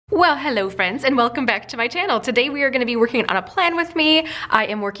Well, hello friends, and welcome back to my channel. Today we are going to be working on a plan with me. I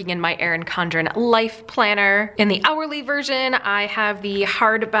am working in my Erin Condren life planner. In the hourly version, I have the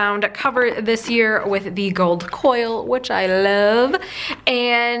hardbound cover this year with the gold coil, which I love.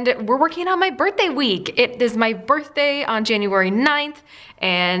 And we're working on my birthday week. It is my birthday on January 9th,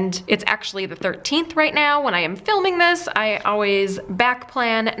 and it's actually the 13th right now when I am filming this. I always back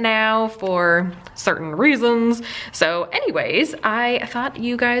plan now for certain reasons. So anyways, I thought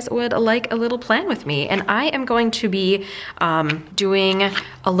you guys would like a little plan with me, and I am going to be doing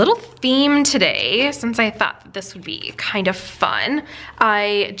a little theme today since I thought that this would be kind of fun.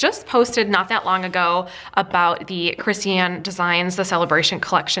 I just posted not that long ago about the Christiane Designs The Celebration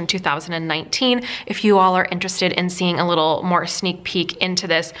Collection 2019. If you all are interested in seeing a little more sneak peek into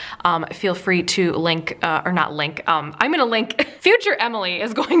this, feel free to link, or not link, I'm gonna link, future Emily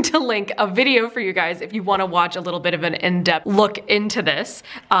is going to link a video for you guys if you wanna watch a little bit of an in-depth look into this.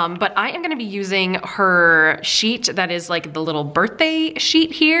 But I am gonna be using her sheet that is like the little birthday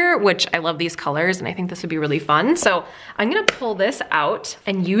sheet here, which I love these colors and I think this would be really fun. So I'm gonna pull this out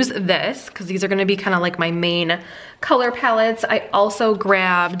and use this because these are gonna be kind of like my main color palettes. I also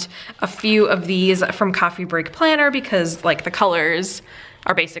grabbed a few of these from Coffee Break Planner because like the colors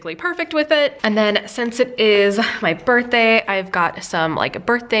are basically perfect with it. And then since it is my birthday, I've got some like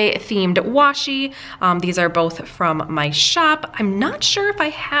birthday themed washi. These are both from my shop. I'm not sure if I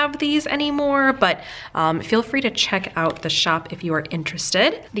have these anymore, but feel free to check out the shop if you are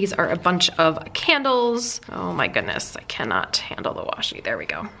interested. These are a bunch of candles. Oh my goodness, I cannot handle the washi. There we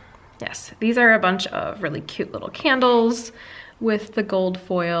go. Yes, these are a bunch of really cute little candles with the gold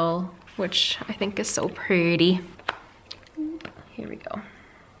foil, which I think is so pretty. Here we go.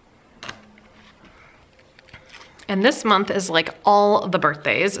 And this month is like all the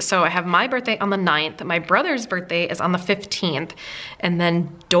birthdays. So I have my birthday on the 9th, my brother's birthday is on the 15th, and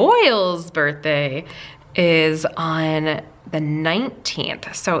then Doyle's birthday is on the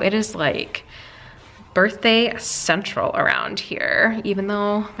 19th. So it is like birthday central around here, even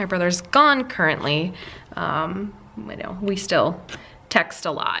though my brother's gone currently. You know, we still text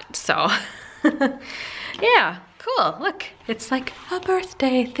a lot, so yeah, cool. Look, it's like a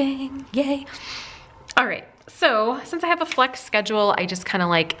birthday thing, yay. All right, so since I have a flex schedule, I just kind of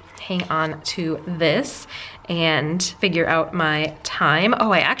like hang on to this and figure out my time.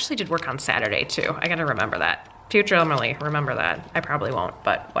 Oh, I actually did work on Saturday too. I gotta remember that. Future Emily, remember that. I probably won't,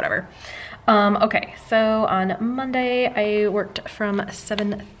 but whatever. Okay, so on Monday, I worked from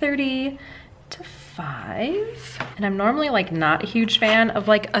 7:30 to 5, and I'm normally like not a huge fan of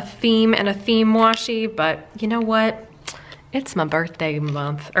like a theme and a theme washi, but you know what? It's my birthday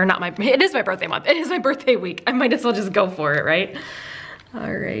month, or not my, it is my birthday month. It is my birthday week. I might as well just go for it, right?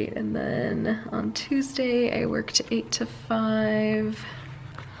 All right, and then on Tuesday, I worked 8 to 5.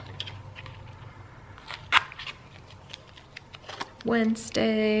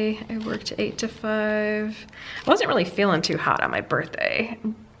 Wednesday, I worked 8 to 5. I wasn't really feeling too hot on my birthday.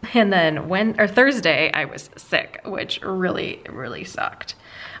 And then Thursday, I was sick, which really, really sucked.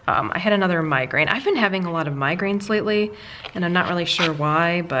 I had another migraine. I've been having a lot of migraines lately, and I'm not really sure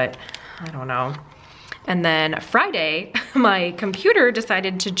why, but I don't know. And then Friday, my computer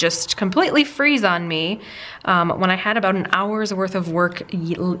decided to just completely freeze on me when I had about an hour's worth of work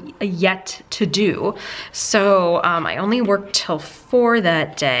yet to do. So I only worked till 4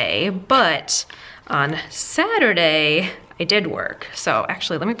 that day, but on Saturday, I did work. So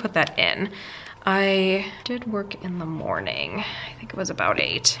actually, let me put that in. I did work in the morning. I think it was about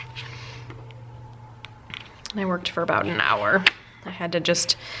 8. And I worked for about an hour.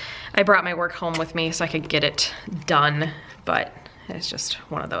 I brought my work home with me so I could get it done, but it's just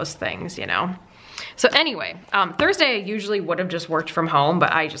one of those things, you know? So anyway, Thursday I usually would have just worked from home,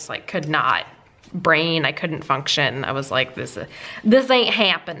 but I just like could not I couldn't function. I was like, this ain't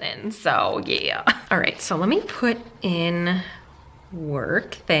happening, so yeah. All right, so let me put in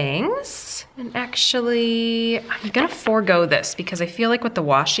work things. And actually, I'm gonna forego this because I feel like with the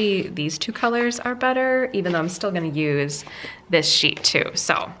washi, these two colors are better, even though I'm still gonna use this sheet too,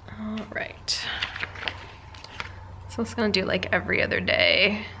 so. All right. So I'm just gonna do like every other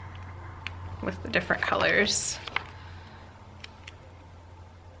day with the different colors.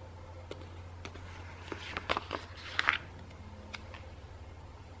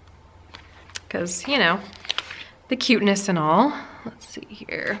 Because, you know, the cuteness and all. Let's see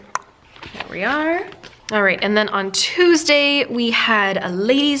here. There we are. All right, and then on Tuesday, we had a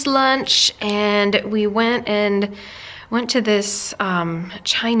ladies' lunch, and we went to this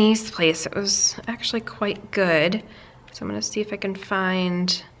Chinese place. It was actually quite good. So I'm gonna see if I can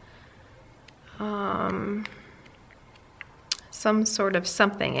find some sort of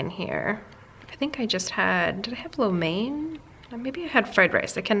something in here. I think I just had, did I have lo mein? Maybe I had fried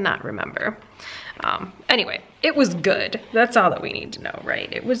rice, I cannot remember. Anyway, it was good. That's all that we need to know,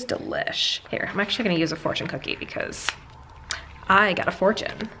 right? It was delish. Here, I'm actually gonna use a fortune cookie because I got a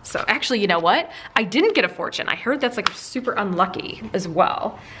fortune. So actually, you know what? I didn't get a fortune. I heard that's like super unlucky as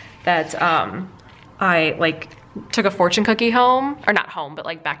well. That I like took a fortune cookie home, or not home, but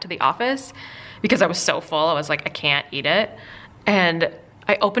like back to the office because I was so full. I was like, I can't eat it. And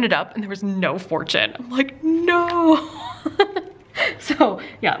I opened it up and there was no fortune. I'm like, no. So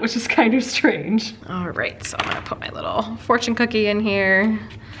yeah, it was just kind of strange. All right, so I'm gonna put my little fortune cookie in here.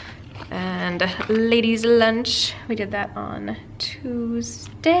 And ladies' lunch, we did that on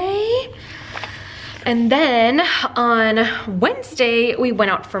Tuesday. And then on Wednesday, we went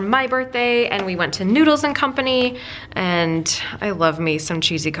out for my birthday and we went to Noodles and Company. And I love me some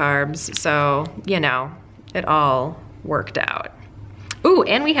cheesy carbs. So, you know, it all worked out. Ooh,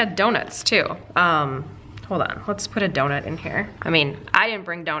 and we had donuts too. Hold on, let's put a donut in here. I mean, I didn't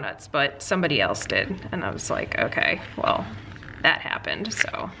bring donuts, but somebody else did. And I was like, okay, well, that happened,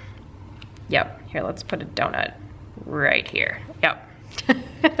 so. Yep, here, let's put a donut right here. Yep.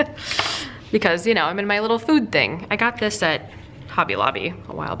 Because, you know, I'm in my little food thing. I got this at Hobby Lobby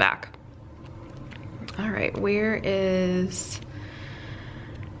a while back. All right, where is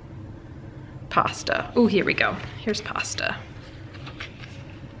pasta? Ooh, here we go. Here's pasta.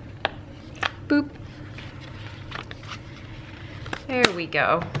 Boop. There we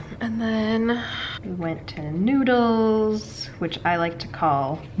go. And then we went to Noodles, which I like to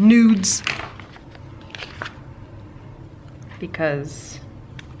call nudes. Because,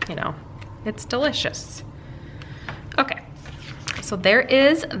 you know, it's delicious. Okay, so there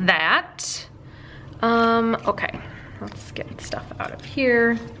is that. Okay, let's get stuff out of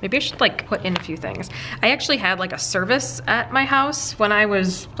here. Maybe I should like put in a few things. I actually had like a service at my house when I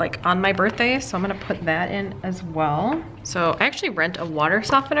was like on my birthday, so I'm gonna put that in as well. So I actually rent a water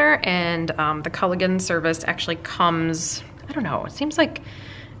softener, and the Culligan service actually comes, I don't know, it seems like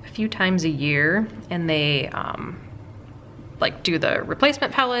a few times a year, and they like do the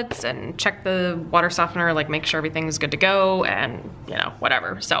replacement pellets and check the water softener, like make sure everything's good to go and, you know,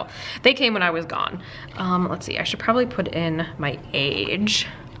 whatever. So they came when I was gone. Let's see, I should probably put in my age.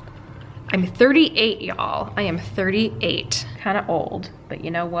 I'm 38, y'all. I am 38, kind of old, but you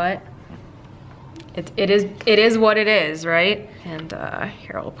know what? It is what it is, right? And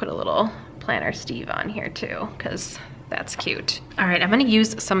here, I'll put a little Planner Steve on here too, because that's cute. All right, I'm gonna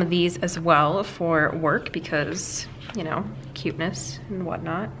use some of these as well for work because, you know, cuteness and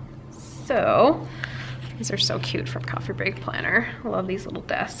whatnot. So, these are so cute from Coffee Break Planner. I love these little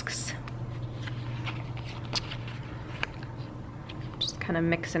desks. Just kind of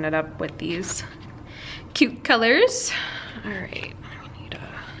mixing it up with these cute colors. All right, we need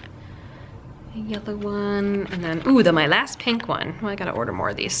a yellow one, and then, ooh, my last pink one. Well, I gotta order more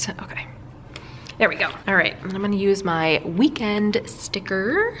of these. Okay, there we go. All right, and I'm gonna use my weekend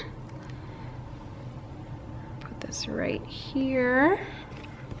sticker. Right here.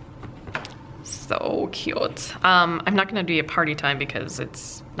 So cute. I'm not gonna do a party time because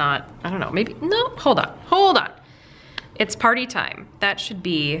it's not, I don't know, maybe, no, hold on. It's party time. That should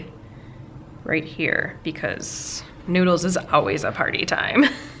be right here because Noodles is always a party time.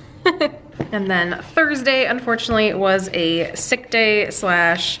 And then Thursday, unfortunately, was a sick day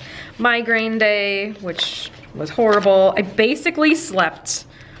 / migraine day, which was horrible. I basically slept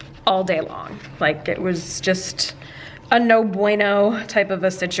all day long. Like, it was just a no bueno type of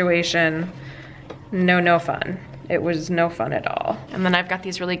a situation. No fun. It was no fun at all. And then I've got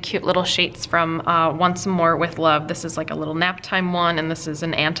these really cute little shades from Once More with Love. This is like a little nap time one, and this is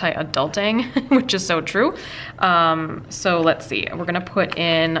an anti-adulting, which is so true. So let's see, we're gonna put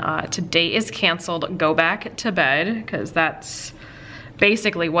in today is canceled, go back to bed, because that's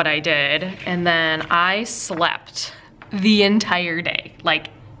basically what I did. And then I slept the entire day, like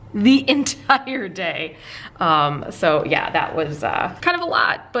the entire day. So yeah, that was kind of a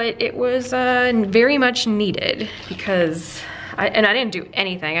lot, but it was very much needed because I didn't do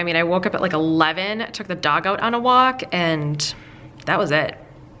anything. I mean, I woke up at like 11, took the dog out on a walk, and that was it.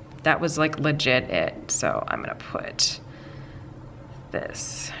 That was like legit it. So I'm gonna put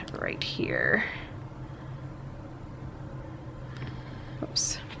this right here.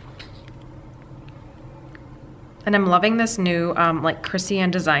 Oops. And I'm loving this new like Chrissy Ann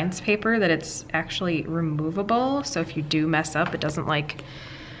Designs paper that it's actually removable. So if you do mess up, it doesn't like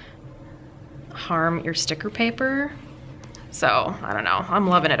harm your sticker paper. So I don't know, I'm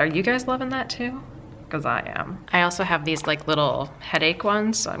loving it. Are you guys loving that too? Because I am. I also have these like little headache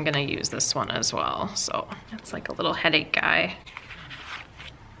ones, so I'm gonna use this one as well. So it's like a little headache guy.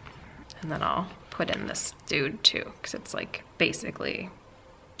 And then I'll put in this dude too, because it's like basically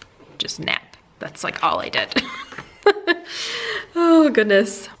just nap. That's like all I did. Oh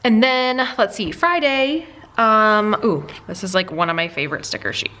goodness. And then let's see, Friday. Ooh, this is like one of my favorite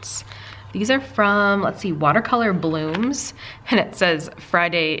sticker sheets. These are from, let's see, Watercolor Blooms. And it says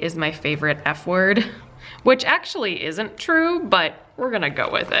Friday is my favorite F word, which actually isn't true, but we're gonna go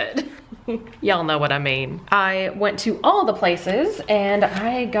with it. Y'all know what I mean. I went to all the places and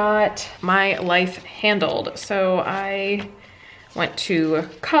I got my life handled. So I went to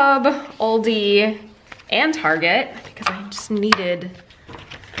Cub, Aldi, and Target because I just needed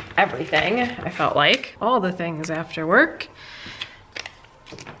everything, I felt like. All the things after work.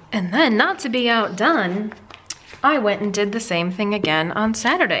 And then, not to be outdone, I went and did the same thing again on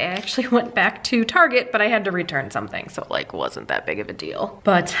Saturday. I actually went back to Target, but I had to return something, so it like wasn't that big of a deal.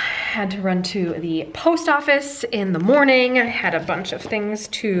 But I had to run to the post office in the morning. I had a bunch of things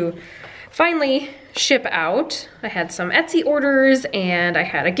to finally ship out. I had some Etsy orders and I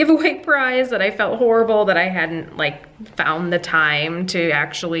had a giveaway prize that I felt horrible that I hadn't like found the time to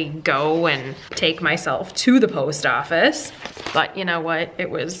actually go and take myself to the post office. But you know what? It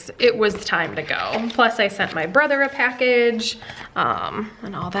was time to go. Plus I sent my brother a package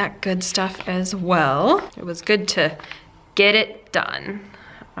and all that good stuff as well. It was good to get it done.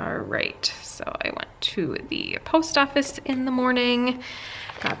 All right, so I went to the post office in the morning.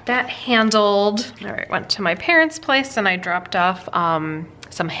 Got that handled. All right, went to my parents' place and I dropped off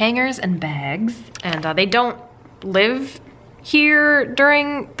some hangers and bags. And they don't live here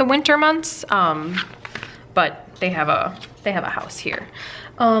during the winter months, but they have a house here.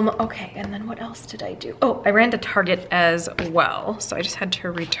 Okay, and then what else did I do? Oh, I ran to Target as well. So I just had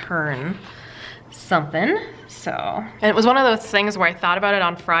to return something. So, and it was one of those things where I thought about it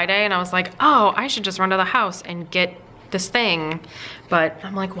on Friday and I was like, oh, I should just run to the house and get this thing. But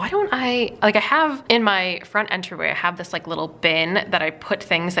I'm like, why don't I have in my front entryway, I have this like little bin that I put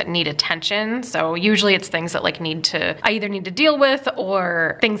things that need attention. So usually it's things that like I either need to deal with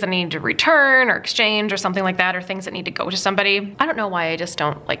or things that I need to return or exchange or something like that, or things that need to go to somebody. I don't know why I just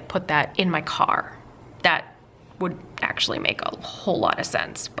don't like put that in my car. That would actually make a whole lot of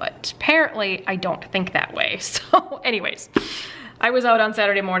sense, but apparently I don't think that way. So anyways, I was out on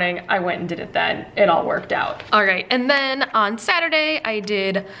Saturday morning, I went and did it then. It all worked out. All right, and then on Saturday, I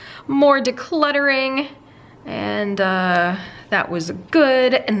did more decluttering and that was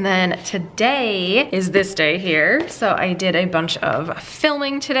good. And then today is this day here. So I did a bunch of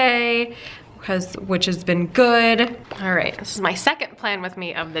filming today, which has been good. All right, this is my second plan with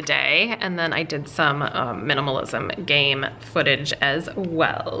me of the day. And then I did some minimalism game footage as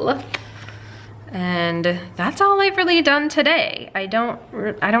well. And that's all I've really done today. I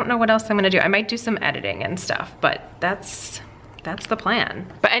don't know what else I'm gonna do. I might do some editing and stuff, but that's the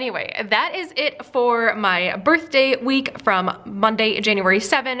plan. But anyway, that is it for my birthday week from Monday, January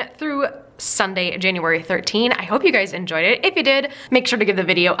 7 through Sunday, January 13. I hope you guys enjoyed it. If you did, make sure to give the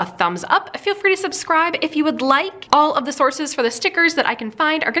video a thumbs up. Feel free to subscribe if you would like. All of the sources for the stickers that I can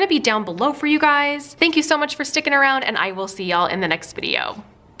find are gonna be down below for you guys. Thank you so much for sticking around, and I will see y'all in the next video.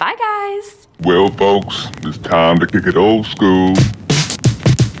 Bye guys. Well folks, it's time to kick it old school.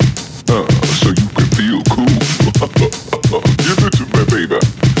 So